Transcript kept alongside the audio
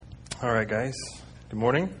All right, guys. Good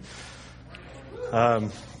morning.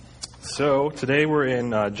 So today we're in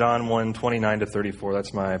John 1, 29 to 34.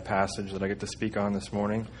 That's my passage that I get to speak on this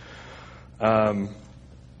morning.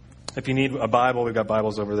 If you need a Bible, we've got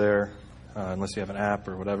Bibles over there, unless you have an app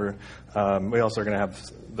or whatever. We also are going to have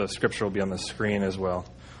the scripture will be on the screen as well.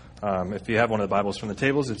 If you have one of the Bibles from the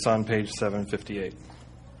tables, it's on page 758.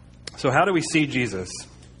 So how do we see Jesus?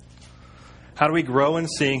 How do we grow in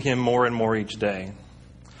seeing him more and more each day?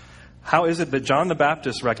 How is it that John the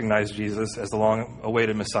Baptist recognized Jesus as the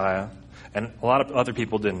long-awaited Messiah, and a lot of other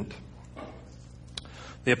people didn't?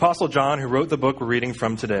 The Apostle John, who wrote the book we're reading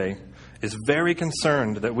from today, is very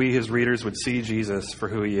concerned that we, his readers, would see Jesus for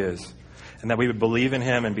who he is, and that we would believe in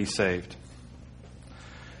him and be saved.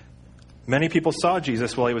 Many people saw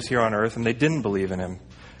Jesus while he was here on earth, and they didn't believe in him.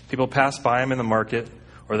 People passed by him in the market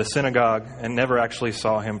or the synagogue and never actually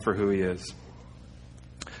saw him for who he is.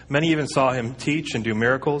 Many even saw him teach and do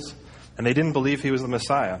miracles, and they didn't believe he was the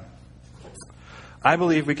Messiah. I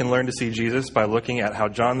believe we can learn to see Jesus by looking at how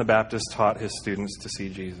John the Baptist taught his students to see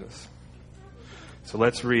Jesus. So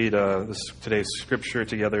let's read today's scripture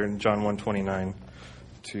together in John 1, 29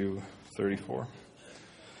 to 34.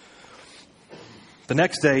 The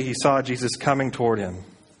next day he saw Jesus coming toward him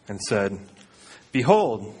and said,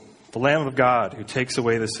 "Behold, the Lamb of God who takes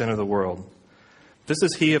away the sin of the world. This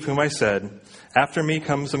is he of whom I said, 'After me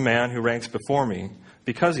comes a man who ranks before me,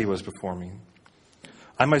 because he was before me.'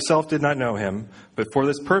 I myself did not know him, but for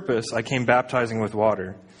this purpose I came baptizing with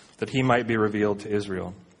water, that he might be revealed to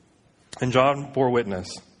Israel." And John bore witness.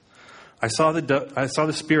 I saw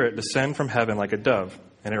the Spirit descend from heaven like a dove,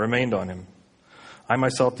 and it remained on him. I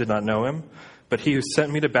myself did not know him, but he who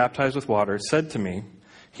sent me to baptize with water said to me,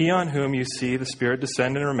 "He on whom you see the Spirit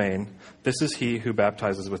descend and remain, this is he who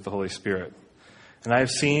baptizes with the Holy Spirit. And I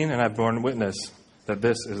have seen and I have borne witness that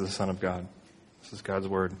this is the Son of God." This is God's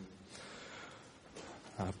word.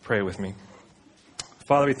 Pray with me.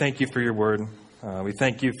 Father, we thank you for your word. We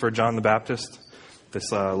thank you for John the Baptist,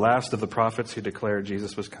 this last of the prophets who declared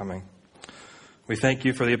Jesus was coming. We thank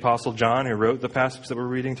you for the Apostle John who wrote the passage that we're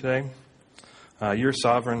reading today. You're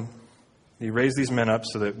sovereign. You raised these men up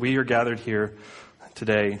so that we are gathered here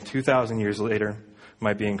today, 2,000 years later,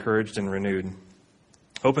 might be encouraged and renewed.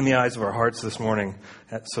 Open the eyes of our hearts this morning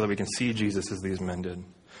so that we can see Jesus as these men did.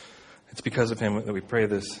 It's because of him that we pray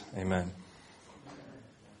this. Amen.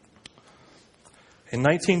 In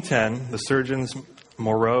 1910, the surgeons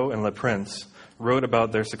Moreau and LaPrince wrote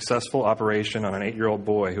about their successful operation on an 8-year-old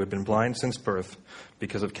boy who had been blind since birth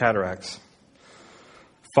because of cataracts.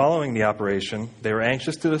 Following the operation, they were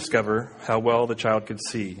anxious to discover how well the child could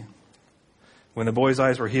see. When the boy's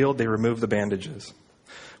eyes were healed, they removed the bandages.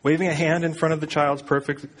 Waving a hand in front of the child's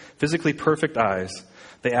physically perfect eyes,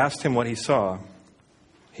 they asked him what he saw.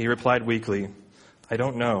 He replied weakly, "I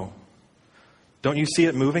don't know." "Don't you see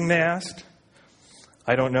it moving?" they asked.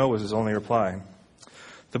 "I don't know," was his only reply.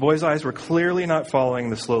 The boy's eyes were clearly not following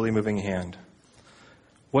the slowly moving hand.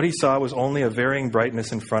 What he saw was only a varying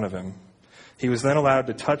brightness in front of him. He was then allowed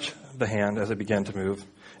to touch the hand as it began to move,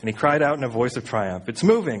 and he cried out in a voice of triumph, "It's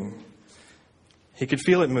moving!" He could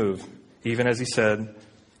feel it move, even as he said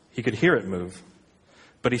he could hear it move,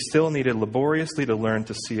 but he still needed laboriously to learn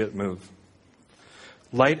to see it move.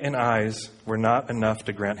 Light and eyes were not enough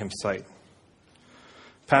to grant him sight.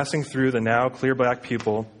 Passing through the now clear black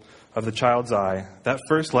pupil of the child's eye, that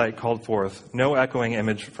first light called forth no echoing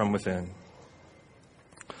image from within.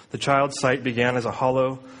 The child's sight began as a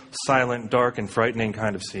hollow, silent, dark, and frightening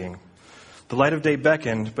kind of seeing. The light of day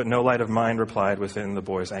beckoned, but no light of mind replied within the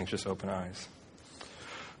boy's anxious open eyes.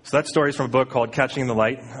 So that story is from a book called Catching the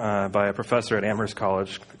Light by a professor at Amherst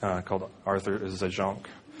College called Arthur Zajonc.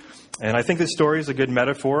 And I think this story is a good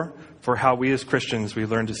metaphor for how we as Christians, we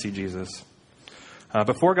learn to see Jesus.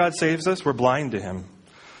 Before God saves us, we're blind to him.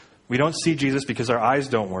 We don't see Jesus because our eyes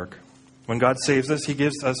don't work. When God saves us, he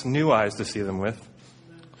gives us new eyes to see them with,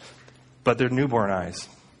 but they're newborn eyes.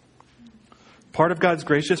 Part of God's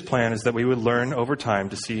gracious plan is that we would learn over time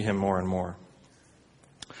to see him more and more.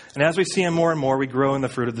 And as we see him more and more, we grow in the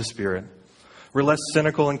fruit of the Spirit. We're less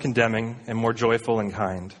cynical and condemning and more joyful and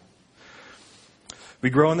kind. We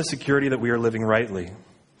grow in the security that we are living rightly,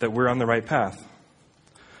 that we're on the right path.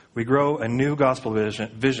 We grow a new gospel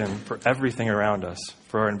vision for everything around us,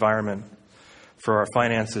 for our environment, for our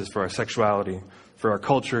finances, for our sexuality, for our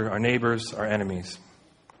culture, our neighbors, our enemies.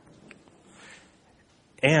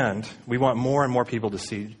 And we want more and more people to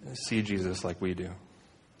see Jesus like we do.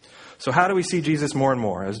 So how do we see Jesus more and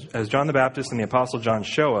more? As John the Baptist and the Apostle John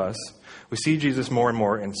show us, we see Jesus more and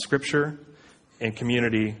more in Scripture, in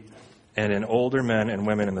community, and in older men and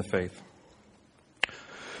women in the faith.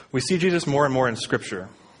 We see Jesus more and more in Scripture.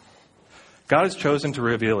 God has chosen to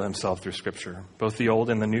reveal himself through Scripture, both the Old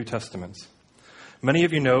and the New Testaments. Many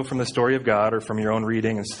of you know from the story of God or from your own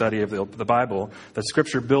reading and study of the Bible that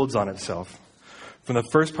Scripture builds on itself. From the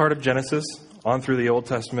first part of Genesis on through the Old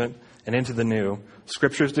Testament and into the New,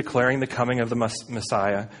 Scripture is declaring the coming of the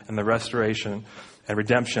Messiah and the restoration and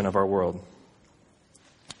redemption of our world.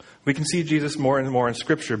 We can see Jesus more and more in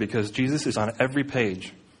Scripture because Jesus is on every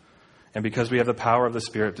page and because we have the power of the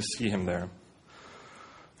Spirit to see him there.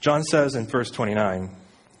 John says in verse 29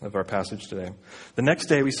 of our passage today, the next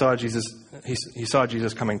day we saw Jesus, he saw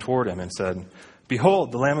Jesus coming toward him and said,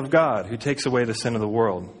 "Behold, the Lamb of God who takes away the sin of the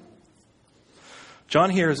world." John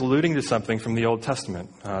here is alluding to something from the Old Testament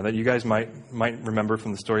that you guys might remember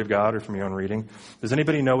from the story of God or from your own reading. Does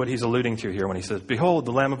anybody know what he's alluding to here when he says, "Behold,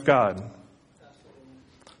 the Lamb of God"?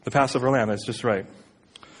 The Passover Lamb, that's just right.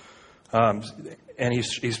 And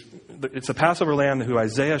it's a Passover Lamb who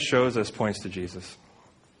Isaiah shows us points to Jesus.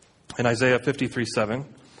 In Isaiah 53:7,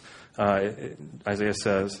 Isaiah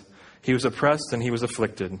says, "He was oppressed and he was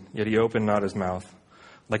afflicted, yet he opened not his mouth.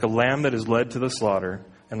 Like a lamb that is led to the slaughter,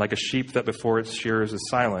 and like a sheep that before its shearers is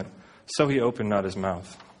silent, so he opened not his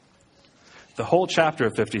mouth." The whole chapter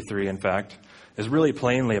of 53, in fact, is really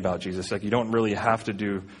plainly about Jesus. Like, you don't really have to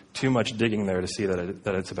do too much digging there to see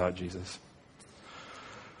that it's about Jesus.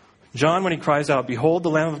 John, when he cries out, "Behold the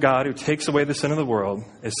Lamb of God who takes away the sin of the world,"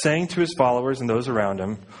 is saying to his followers and those around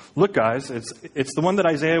him, look guys, it's the one that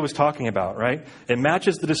Isaiah was talking about, right? It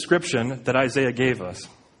matches the description that Isaiah gave us.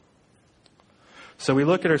 So we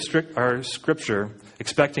look at our scripture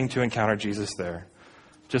expecting to encounter Jesus there,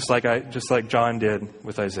 just like John did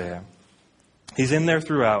with Isaiah. He's in there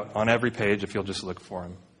throughout on every page if you'll just look for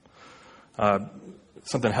him.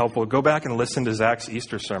 Something helpful, go back and listen to Zach's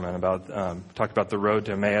Easter sermon talked about the road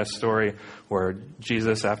to Emmaus story where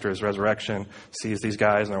Jesus, after his resurrection, sees these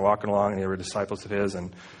guys and they're walking along and they were disciples of his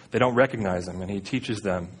and they don't recognize him, and he teaches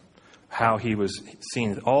them how he was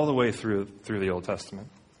seen all the way through the Old Testament.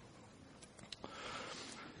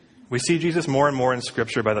 We see Jesus more and more in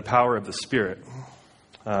Scripture by the power of the Spirit.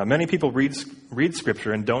 Many people read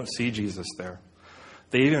Scripture and don't see Jesus there.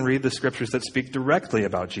 They even read the Scriptures that speak directly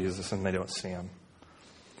about Jesus and they don't see him.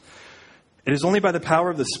 It is only by the power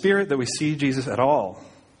of the Spirit that we see Jesus at all,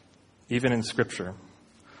 even in Scripture.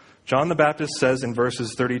 John the Baptist says in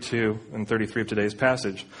verses 32 and 33 of today's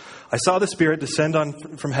passage, "I saw the Spirit descend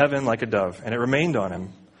from heaven like a dove, and it remained on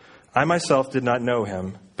him. I myself did not know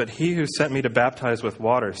him, but he who sent me to baptize with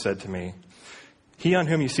water said to me, 'He on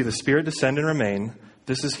whom you see the Spirit descend and remain,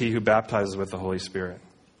 this is he who baptizes with the Holy Spirit.'"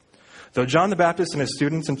 Though John the Baptist and his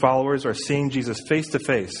students and followers are seeing Jesus face to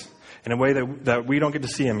face in a way that we don't get to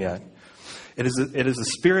see him yet, it is the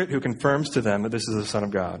Spirit who confirms to them that this is the Son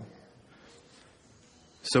of God.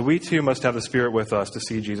 So we too must have the Spirit with us to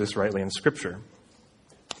see Jesus rightly in Scripture.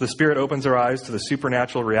 The Spirit opens our eyes to the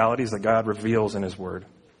supernatural realities that God reveals in his Word.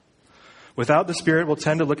 Without the Spirit, we'll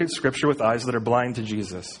tend to look at Scripture with eyes that are blind to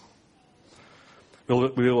Jesus. We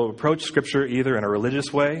will approach Scripture either in a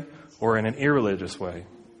religious way or in an irreligious way.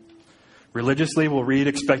 Religiously, we'll read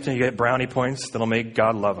expecting to get brownie points that'll make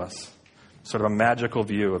God love us. Sort of a magical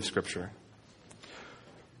view of Scripture.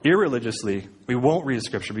 Irreligiously, we won't read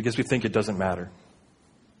Scripture because we think it doesn't matter.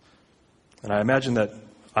 And I imagine that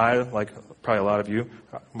I, like probably a lot of you,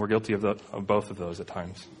 we're guilty of both of those at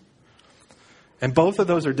times. And both of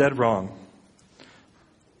those are dead wrong.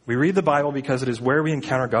 We read the Bible because it is where we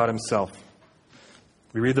encounter God himself.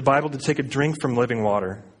 We read the Bible to take a drink from living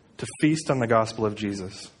water, to feast on the gospel of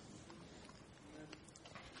Jesus.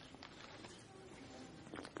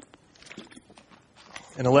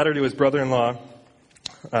 In a letter to his brother-in-law,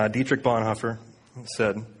 Dietrich Bonhoeffer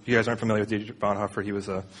said, if you guys aren't familiar with Dietrich Bonhoeffer, he was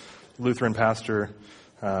a Lutheran pastor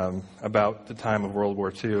about the time of World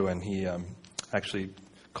War II, and he actually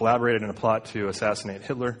collaborated in a plot to assassinate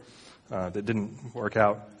Hitler that didn't work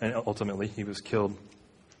out, and ultimately he was killed.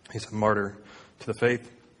 He's a martyr to the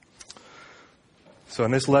faith. So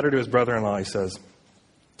in this letter to his brother-in-law, he says,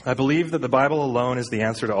 "I believe that the Bible alone is the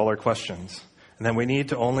answer to all our questions, and that we need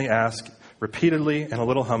to only ask repeatedly and a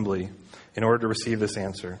little humbly in order to receive this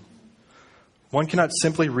answer. One cannot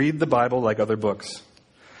simply read the Bible like other books.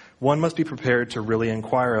 One must be prepared to really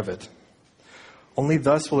inquire of it. Only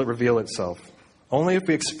thus will it reveal itself. Only if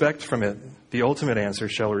we expect from it the ultimate answer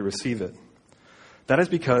shall we receive it. That is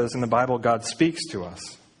because in the Bible God speaks to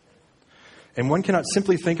us. And one cannot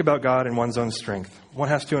simply think about God in one's own strength. One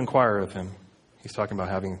has to inquire of him." He's talking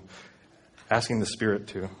about asking the Spirit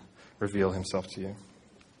to reveal himself to you.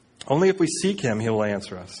 "Only if we seek him, he will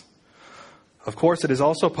answer us. Of course, it is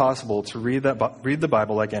also possible to read the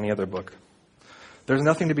Bible like any other book. There's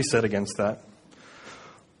nothing to be said against that.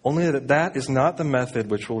 Only that is not the method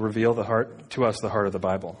which will reveal to us the heart of the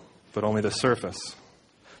Bible, but only the surface.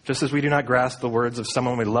 Just as we do not grasp the words of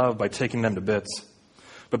someone we love by taking them to bits,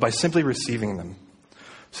 but by simply receiving them,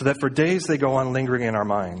 so that for days they go on lingering in our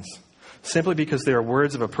minds, simply because they are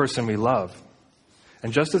words of a person we love.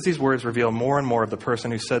 And just as these words reveal more and more of the person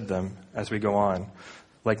who said them as we go on,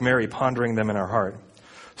 like Mary pondering them in our heart,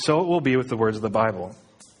 so it will be with the words of the Bible.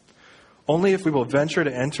 Only if we will venture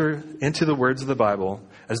to enter into the words of the Bible,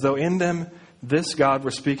 as though in them this God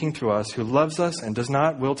were speaking to us, who loves us and does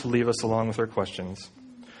not will to leave us alone with our questions.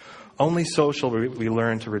 Only so shall we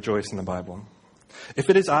learn to rejoice in the Bible. If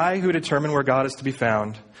it is I who determine where God is to be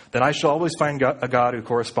found, then I shall always find a God who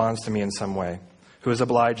corresponds to me in some way, who is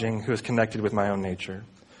obliging, who is connected with my own nature.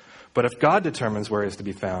 But if God determines where he is to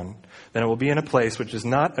be found, then it will be in a place which is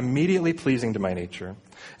not immediately pleasing to my nature,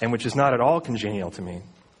 and which is not at all congenial to me.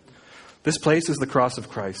 This place is the cross of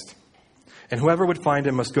Christ, and whoever would find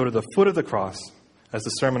him must go to the foot of the cross, as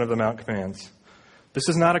the Sermon of the Mount commands. This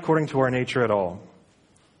is not according to our nature at all.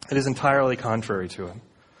 It is entirely contrary to it.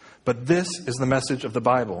 But this is the message of the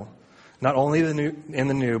Bible, not only in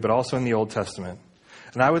the New, but also in the Old Testament.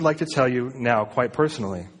 And I would like to tell you now, quite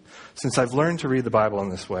personally, since I've learned to read the Bible in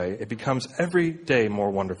this way, it becomes every day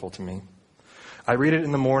more wonderful to me. I read it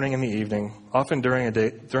in the morning and the evening, often during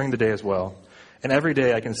the day as well. And every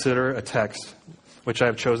day I consider a text which I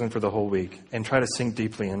have chosen for the whole week and try to sink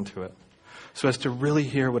deeply into it, so as to really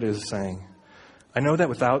hear what it is saying. I know that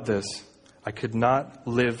without this, I could not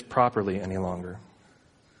live properly any longer.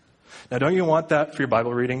 Now, don't you want that for your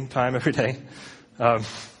Bible reading time every day?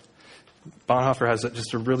 Bonhoeffer has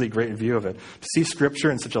just a really great view of it. To see Scripture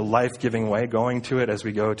in such a life-giving way, going to it as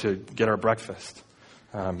we go to get our breakfast.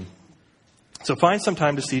 So find some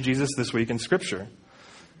time to see Jesus this week in Scripture.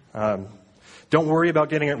 Don't worry about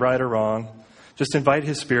getting it right or wrong. Just invite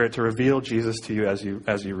his Spirit to reveal Jesus to you as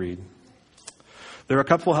you read. There are a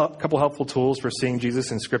couple helpful tools for seeing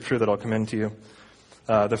Jesus in Scripture that I'll commend to you.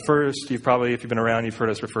 The first, if you've been around, you've heard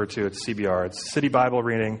us refer to, it's CBR. It's City Bible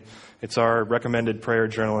Reading. It's our recommended prayer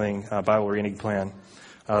journaling Bible reading plan.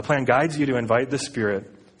 The plan guides you to invite the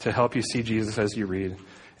Spirit to help you see Jesus as you read,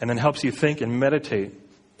 and then helps you think and meditate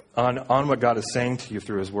on what God is saying to you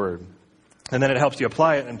through his word. And then it helps you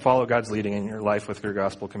apply it and follow God's leading in your life with your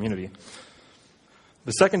gospel community.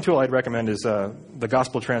 The second tool I'd recommend is the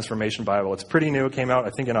Gospel Transformation Bible. It's pretty new. It came out, I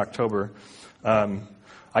think, in October.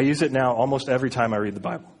 I use it now almost every time I read the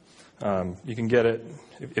Bible. You can get it,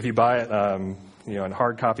 if you buy it, in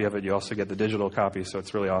hard copy of it, you also get the digital copy, so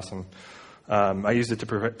it's really awesome. I used it to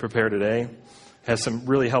prepare today. It has some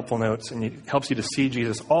really helpful notes, and it helps you to see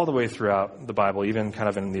Jesus all the way throughout the Bible, even kind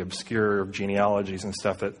of in the obscure genealogies and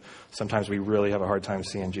stuff that sometimes we really have a hard time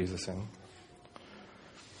seeing Jesus in.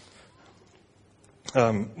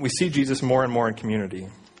 We see Jesus more and more in community.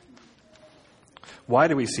 Why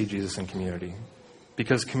do we see Jesus in community?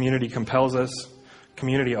 Because community compels us,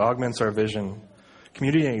 community augments our vision,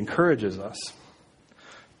 community encourages us.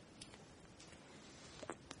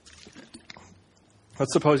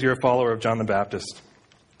 Let's suppose you're a follower of John the Baptist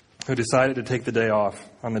who decided to take the day off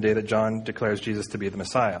on the day that John declares Jesus to be the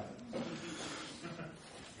Messiah.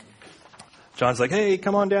 John's like, hey,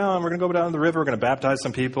 come on down. We're going to go down to the river. We're going to baptize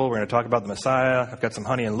some people. We're going to talk about the Messiah. I've got some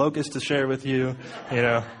honey and locusts to share with you.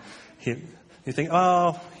 You think,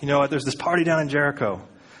 oh, you know what? There's this party down in Jericho.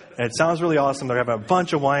 And it sounds really awesome. They're going to have a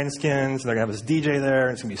bunch of wineskins. And they're going to have this DJ there.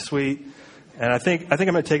 And it's going to be sweet. And I think I'm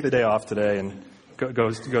going to take the day off today and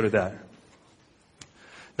go to that.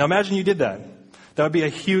 Now imagine you did that. That would be a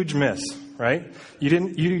huge miss, right?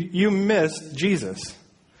 You missed Jesus.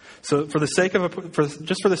 So for the sake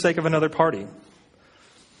of another party.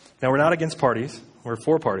 Now we're not against parties. We're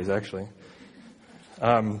for parties, actually.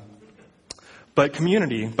 But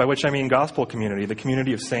community, by which I mean gospel community, the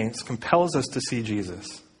community of saints, compels us to see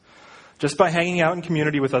Jesus. Just by hanging out in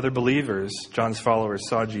community with other believers, John's followers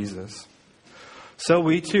saw Jesus. So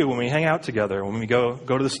we too, when we hang out together, when we go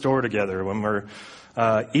to the store together, when we're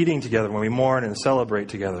eating together, when we mourn and celebrate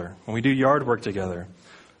together, when we do yard work together,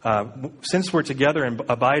 since we're together and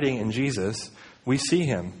abiding in Jesus, we see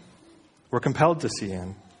him. We're compelled to see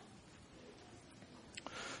him.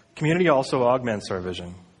 Community also augments our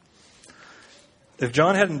vision. If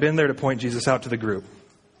John hadn't been there to point Jesus out to the group,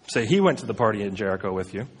 say he went to the party in Jericho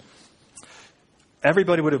with you,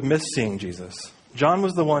 everybody would have missed seeing Jesus. John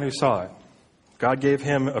was the one who saw it. God gave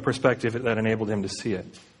him a perspective that enabled him to see it.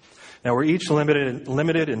 Now, we're each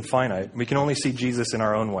limited and finite. We can only see Jesus in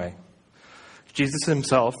our own way. Jesus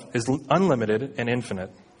himself is unlimited and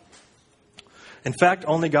infinite. In fact,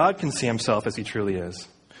 only God can see himself as he truly is,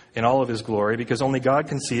 in all of his glory, because only God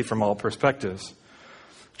can see from all perspectives.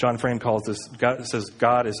 John Frame calls this, says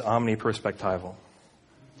God is omniperspectival.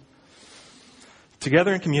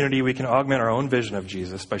 Together in community, we can augment our own vision of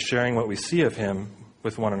Jesus by sharing what we see of him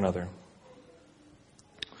with one another.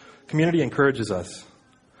 Community encourages us.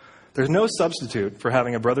 There's no substitute for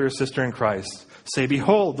having a brother or sister in Christ say,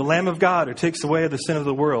 "Behold, the Lamb of God who takes away the sin of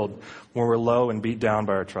the world," when we're low and beat down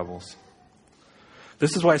by our troubles.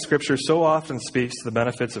 This is why Scripture so often speaks to the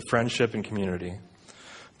benefits of friendship and community.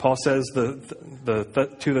 Paul says to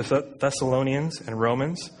the Thessalonians and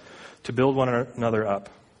Romans to build one another up.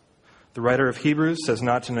 The writer of Hebrews says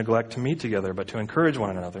not to neglect to meet together, but to encourage one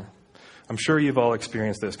another. I'm sure you've all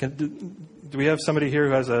experienced this. Do we have somebody here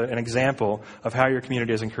who has an example of how your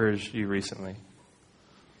community has encouraged you recently?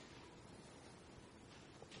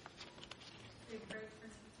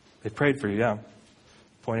 They prayed for you, yeah.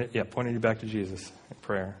 Pointed you back to Jesus in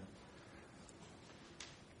prayer.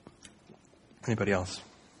 Anybody else?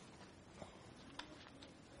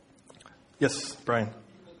 Yes, Brian.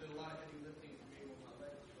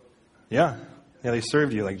 Yeah, they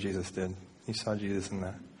served you like Jesus did. You saw Jesus in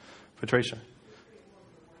that. Patricia.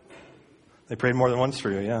 They prayed more than once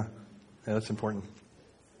for you, yeah. Yeah, that's important.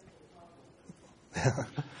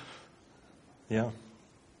 Yeah.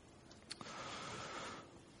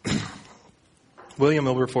 William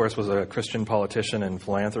Wilberforce was a Christian politician and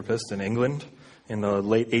philanthropist in England in the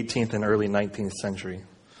late 18th and early 19th century.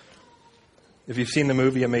 If you've seen the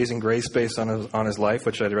movie Amazing Grace based on his life,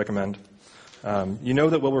 which I'd recommend, you know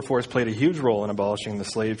that Wilberforce played a huge role in abolishing the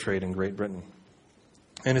slave trade in Great Britain.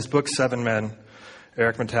 In his book, Seven Men,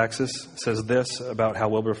 Eric Metaxas says this about how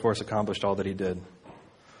Wilberforce accomplished all that he did.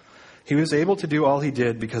 He was able to do all he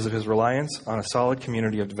did because of his reliance on a solid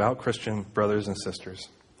community of devout Christian brothers and sisters.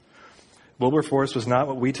 Wilberforce was not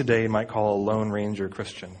what we today might call a Lone Ranger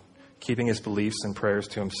Christian, keeping his beliefs and prayers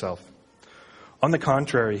to himself. On the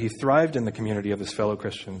contrary, he thrived in the community of his fellow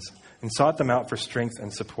Christians and sought them out for strength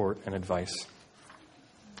and support and advice.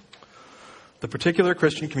 The particular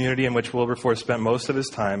Christian community in which Wilberforce spent most of his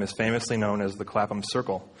time is famously known as the Clapham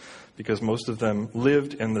Circle, because most of them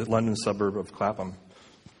lived in the London suburb of Clapham.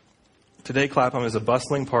 Today, Clapham is a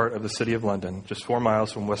bustling part of the city of London, just 4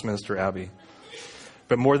 miles from Westminster Abbey.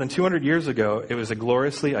 But more than 200 years ago, it was a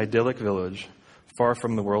gloriously idyllic village, far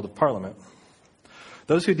from the world of Parliament.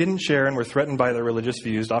 Those who didn't share and were threatened by their religious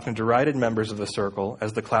views often derided members of the circle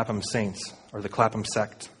as the Clapham Saints, or the Clapham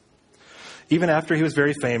Sect. Even after he was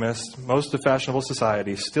very famous, most of fashionable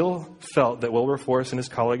society still felt that Wilberforce and his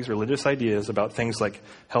colleagues' religious ideas about things like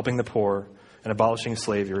helping the poor and abolishing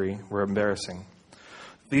slavery were embarrassing.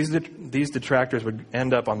 These detractors would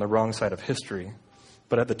end up on the wrong side of history,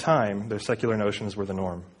 but at the time, their secular notions were the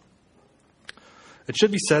norm. It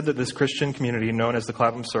should be said that this Christian community known as the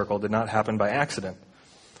Clapham Circle did not happen by accident.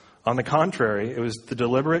 On the contrary, it was the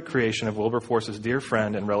deliberate creation of Wilberforce's dear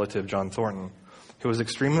friend and relative John Thornton, who was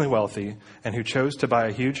extremely wealthy and who chose to buy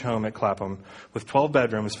a huge home at Clapham with 12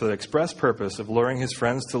 bedrooms for the express purpose of luring his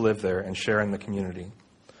friends to live there and share in the community.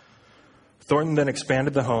 Thornton then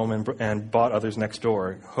expanded the home and bought others next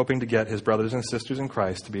door, hoping to get his brothers and sisters in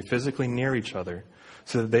Christ to be physically near each other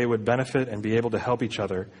so that they would benefit and be able to help each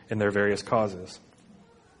other in their various causes.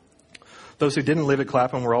 Those who didn't live at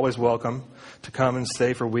Clapham were always welcome to come and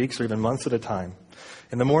stay for weeks or even months at a time.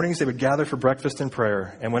 In the mornings, they would gather for breakfast and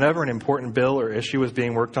prayer, and whenever an important bill or issue was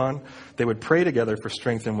being worked on, they would pray together for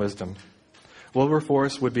strength and wisdom.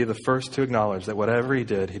 Wilberforce would be the first to acknowledge that whatever he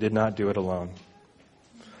did not do it alone.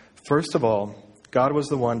 First of all, God was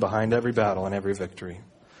the one behind every battle and every victory.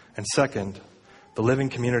 And second, the living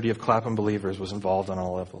community of Clapham believers was involved on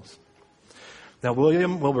all levels. Now,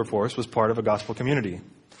 William Wilberforce was part of a gospel community.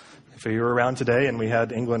 If he were around today and we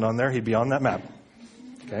had England on there, he'd be on that map.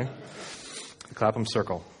 Okay? The Clapham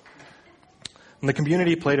Circle. And the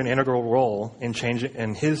community played an integral role in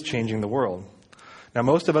his changing the world. Now,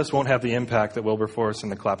 most of us won't have the impact that Wilberforce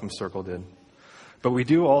and the Clapham Circle did. But we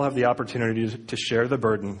do all have the opportunity to share the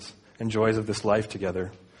burdens and joys of this life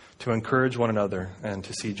together, to encourage one another, and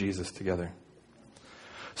to see Jesus together.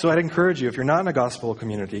 So I'd encourage you, if you're not in a gospel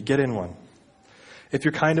community, get in one. If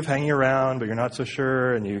you're kind of hanging around, but you're not so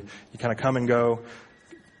sure, and you kind of come and go,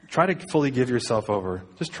 try to fully give yourself over.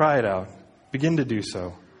 Just try it out. Begin to do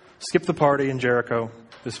so. Skip the party in Jericho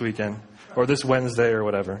this weekend, or this Wednesday, or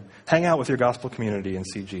whatever. Hang out with your gospel community and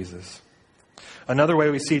see Jesus. Another way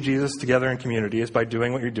we see Jesus together in community is by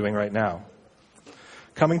doing what you're doing right now.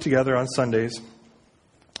 Coming together on Sundays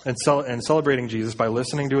and celebrating Jesus by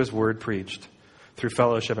listening to his word preached through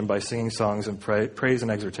fellowship and by singing songs and praise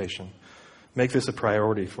and exhortation. Make this a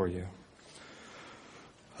priority for you.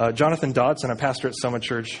 Jonathan Dodson, a pastor at Soma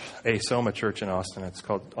Church in Austin, it's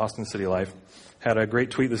called Austin City Life, had a great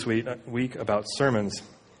tweet this week about sermons.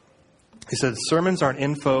 He said, sermons aren't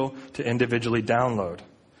info to individually download,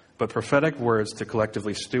 but prophetic words to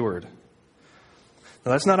collectively steward.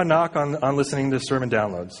 Now, that's not a knock on listening to sermon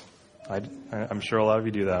downloads. I'm sure a lot of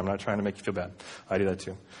you do that. I'm not trying to make you feel bad. I do that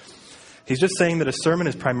too. He's just saying that a sermon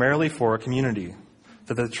is primarily for a community,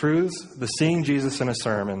 that the truths, the seeing Jesus in a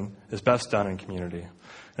sermon is best done in community.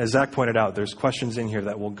 And as Zach pointed out, there's questions in here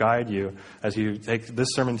that will guide you as you take this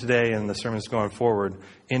sermon today and the sermons going forward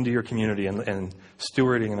into your community and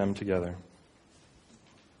stewarding them together.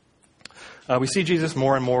 We see Jesus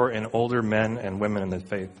more and more in older men and women in the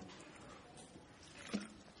faith.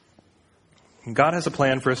 God has a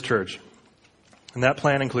plan for his church, and that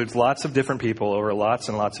plan includes lots of different people over lots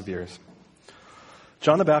and lots of years.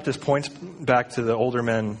 John the Baptist points back to the older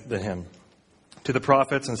men than him, to the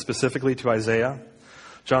prophets and specifically to Isaiah.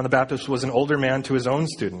 John the Baptist was an older man to his own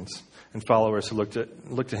students and followers who looked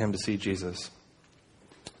to him to see Jesus.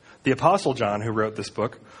 The Apostle John, who wrote this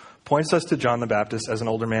book, points us to John the Baptist as an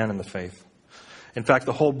older man in the faith. In fact,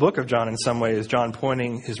 the whole book of John in some way is John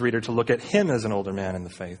pointing his reader to look at him as an older man in the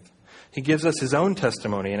faith. He gives us his own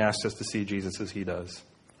testimony and asks us to see Jesus as he does.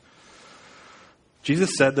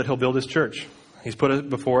 Jesus said that he'll build his church. He's put it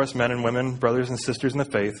before us, men and women, brothers and sisters in the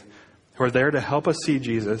faith, who are there to help us see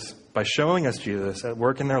Jesus by showing us Jesus at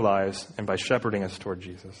work in their lives and by shepherding us toward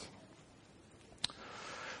Jesus.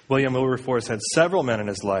 William Wilberforce had several men in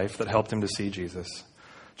his life that helped him to see Jesus.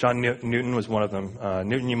 John Newton was one of them.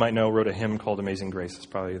 Newton, you might know, wrote a hymn called Amazing Grace. It's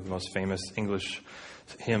probably the most famous English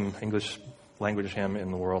language hymn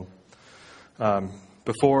in the world.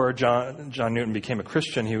 Before John Newton became a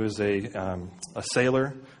Christian, he was a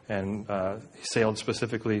sailor, and he sailed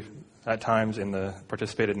specifically at times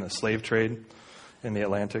participated in the slave trade in the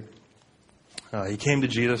Atlantic. He came to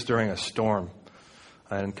Jesus during a storm,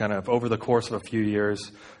 and kind of over the course of a few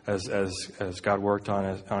years, as God worked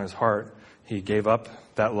on his heart, he gave up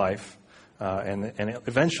that life, and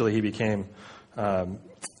eventually he became a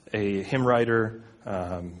hymn writer.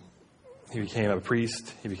 He became a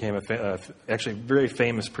priest. He became actually a very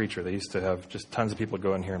famous preacher. They used to have just tons of people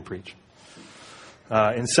go in here and preach.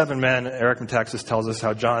 In 7 Men, Eric Metaxas tells us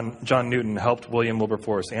how John Newton helped William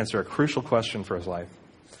Wilberforce answer a crucial question for his life.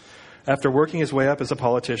 After working his way up as a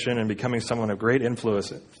politician and becoming someone of great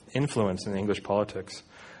influence in English politics,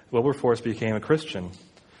 Wilberforce became a Christian,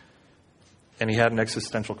 and he had an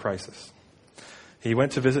existential crisis. He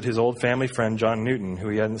went to visit his old family friend, John Newton, who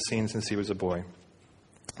he hadn't seen since he was a boy.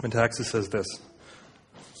 Metaxas says this: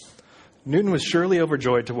 Newton was surely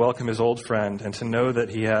overjoyed to welcome his old friend and to know that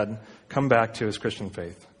he had come back to his Christian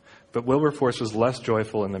faith. But Wilberforce was less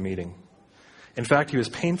joyful in the meeting. In fact, he was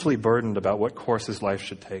painfully burdened about what course his life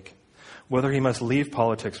should take. Whether he must leave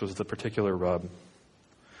politics was the particular rub.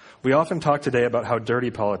 We often talk today about how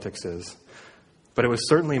dirty politics is, but it was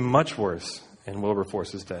certainly much worse in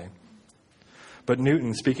Wilberforce's day. But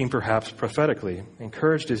Newton, speaking perhaps prophetically,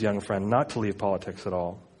 encouraged his young friend not to leave politics at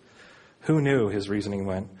all. Who knew, his reasoning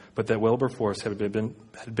went, but that Wilberforce had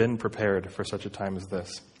been prepared for such a time as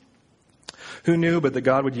this? Who knew but that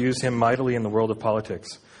God would use him mightily in the world of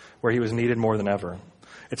politics, where he was needed more than ever?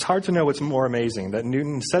 It's hard to know what's more amazing, that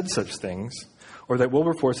Newton said such things, or that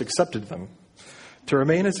Wilberforce accepted them. To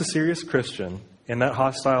remain as a serious Christian in that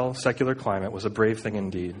hostile, secular climate was a brave thing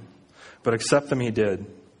indeed. But accept them he did.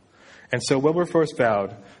 And so Wilberforce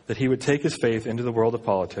vowed that he would take his faith into the world of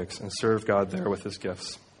politics and serve God there with his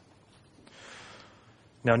gifts.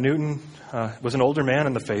 Now, Newton was an older man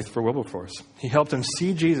in the faith for Wilberforce. He helped him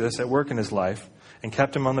see Jesus at work in his life and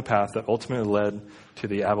kept him on the path that ultimately led to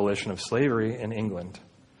the abolition of slavery in England.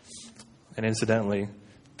 And incidentally,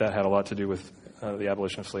 that had a lot to do with the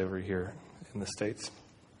abolition of slavery here in the States.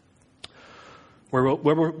 Where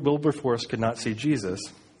Wilberforce could not see Jesus,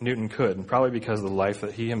 Newton could, probably because of the life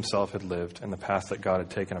that he himself had lived and the path that God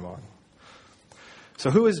had taken him on.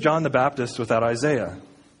 So who is John the Baptist without Isaiah?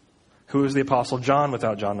 Who is the Apostle John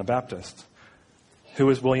without John the Baptist? Who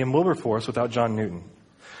is William Wilberforce without John Newton?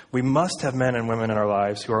 We must have men and women in our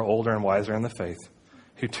lives who are older and wiser in the faith,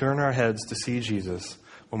 who turn our heads to see Jesus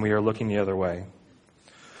when we are looking the other way.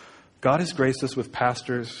 God has graced us with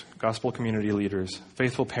pastors, gospel community leaders,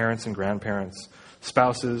 faithful parents and grandparents,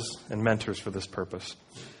 spouses, and mentors for this purpose.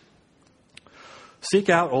 Seek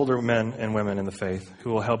out older men and women in the faith who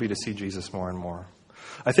will help you to see Jesus more and more.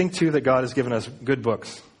 I think, too, that God has given us good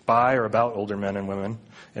books by or about older men and women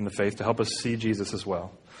in the faith to help us see Jesus as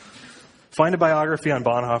well. Find a biography on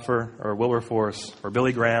Bonhoeffer or Wilberforce or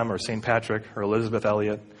Billy Graham or St. Patrick or Elizabeth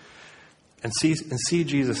Elliot and see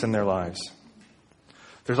Jesus in their lives.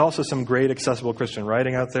 There's also some great accessible Christian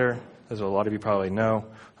writing out there, as a lot of you probably know.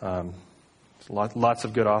 Lots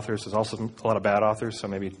of good authors. There's also a lot of bad authors, so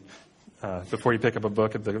maybe before you pick up a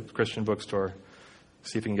book at the Christian bookstore,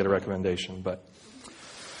 see if you can get a recommendation. But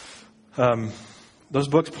those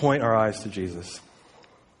books point our eyes to Jesus.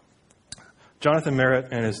 Jonathan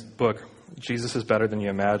Merritt, in his book, Jesus is Better Than You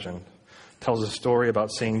Imagined, tells a story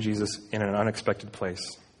about seeing Jesus in an unexpected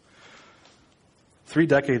place. 3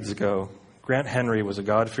 decades ago, Grant Henry was a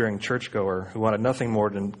God-fearing churchgoer who wanted nothing more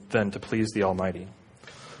than to please the Almighty.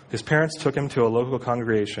 His parents took him to a local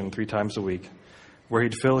congregation 3 times a week, where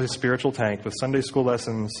he'd fill his spiritual tank with Sunday school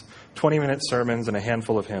lessons, 20-minute sermons, and a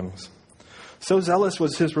handful of hymns. So zealous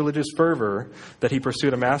was his religious fervor that he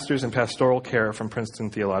pursued a master's in pastoral care from Princeton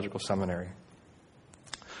Theological Seminary.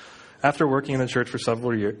 After working in the church for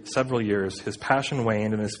several years, his passion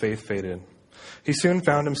waned and his faith faded. He soon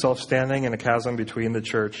found himself standing in a chasm between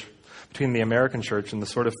the American church and the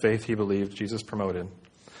sort of faith he believed Jesus promoted.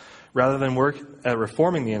 Rather than work at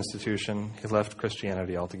reforming the institution, he left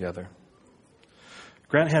Christianity altogether.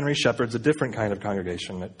 Grant Henry shepherds a different kind of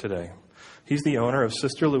congregation today. He's the owner of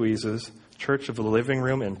Sister Louise's Church of the Living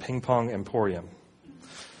Room and Ping Pong Emporium.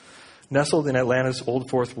 Nestled in Atlanta's Old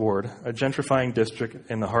Fourth Ward, a gentrifying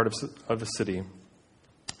district in the heart of the city,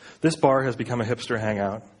 this bar has become a hipster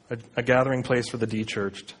hangout, a gathering place for the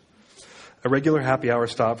de-churched, a regular happy hour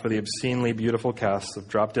stop for the obscenely beautiful casts of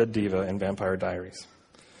Drop Dead Diva and Vampire Diaries.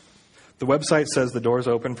 The website says the doors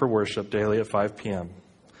open for worship daily at 5 p.m.,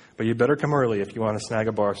 but you better come early if you want to snag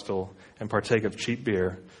a bar stool and partake of cheap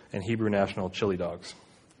beer and Hebrew National chili dogs.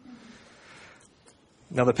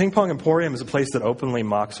 Now, the Ping Pong Emporium is a place that openly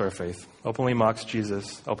mocks our faith, openly mocks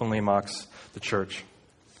Jesus, openly mocks the church.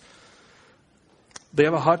 They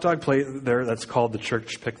have a hot dog plate there that's called the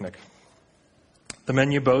Church Picnic. The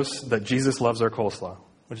menu boasts that Jesus loves our coleslaw,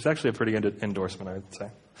 which is actually a pretty good endorsement, I would say.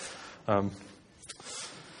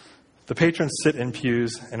 The patrons sit in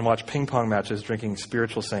pews and watch ping pong matches drinking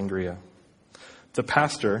spiritual sangria. The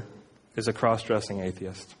pastor is a cross-dressing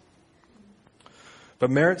atheist. But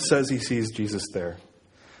Merritt says he sees Jesus there.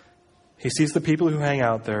 He sees the people who hang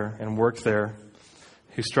out there and work there,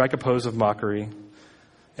 who strike a pose of mockery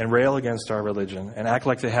and rail against our religion and act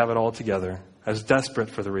like they have it all together, as desperate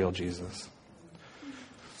for the real Jesus.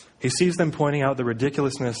 He sees them pointing out the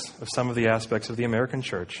ridiculousness of some of the aspects of the American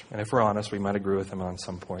church, and if we're honest, we might agree with him on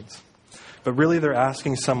some points. But really, they're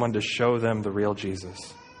asking someone to show them the real Jesus.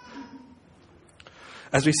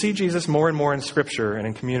 As we see Jesus more and more in Scripture and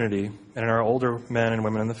in community and in our older men and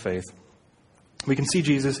women in the faith, we can see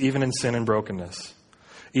Jesus even in sin and brokenness,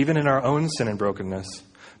 even in our own sin and brokenness,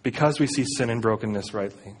 because we see sin and brokenness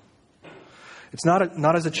rightly. It's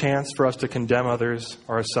not as a chance for us to condemn others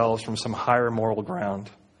or ourselves from some higher moral ground,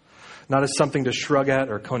 not as something to shrug at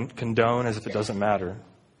or condone as if it doesn't matter,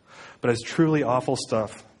 but as truly awful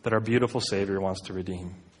stuff that our beautiful Savior wants to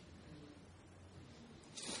redeem.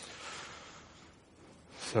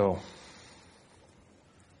 So,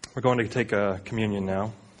 we're going to take a communion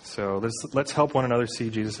now. So let's help one another see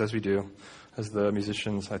Jesus as we do, as the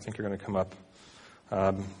musicians, I think, are going to come up.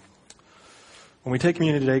 When we take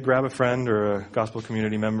communion today, grab a friend or a gospel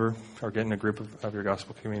community member or get in a group of your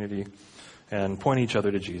gospel community and point each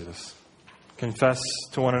other to Jesus. Confess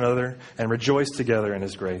to one another and rejoice together in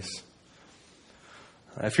His grace.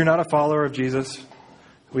 If you're not a follower of Jesus,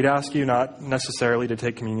 we'd ask you not necessarily to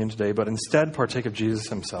take communion today, but instead partake of Jesus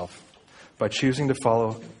Himself by choosing to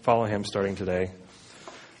follow Him starting today.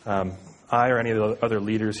 I or any of the other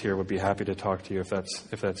leaders here would be happy to talk to you if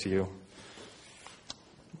that's you.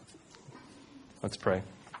 Let's pray.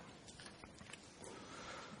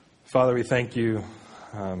 Father, we thank you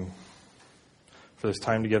for this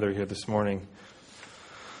time together here this morning.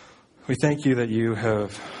 We thank you that you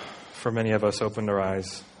have, for many of us, opened our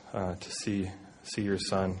eyes to see your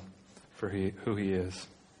Son for who He is.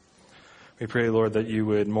 We pray, Lord, that you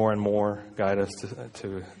would more and more guide us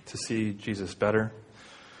to see Jesus better,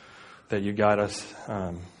 that you guide us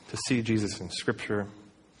to see Jesus in Scripture,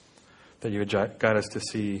 that you would guide us to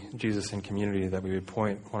see Jesus in community, that we would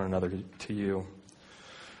point one another to you,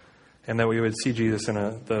 and that we would see Jesus in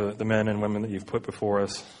the men and women that you've put before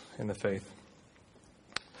us in the faith.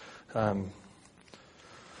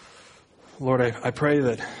 Lord, I pray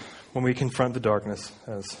that when we confront the darkness,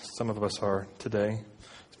 as some of us are today,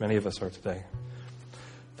 as many of us are today,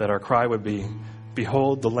 that our cry would be,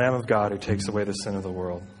 "Behold the Lamb of God who takes away the sin of the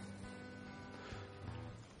world."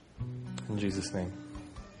 In Jesus' name.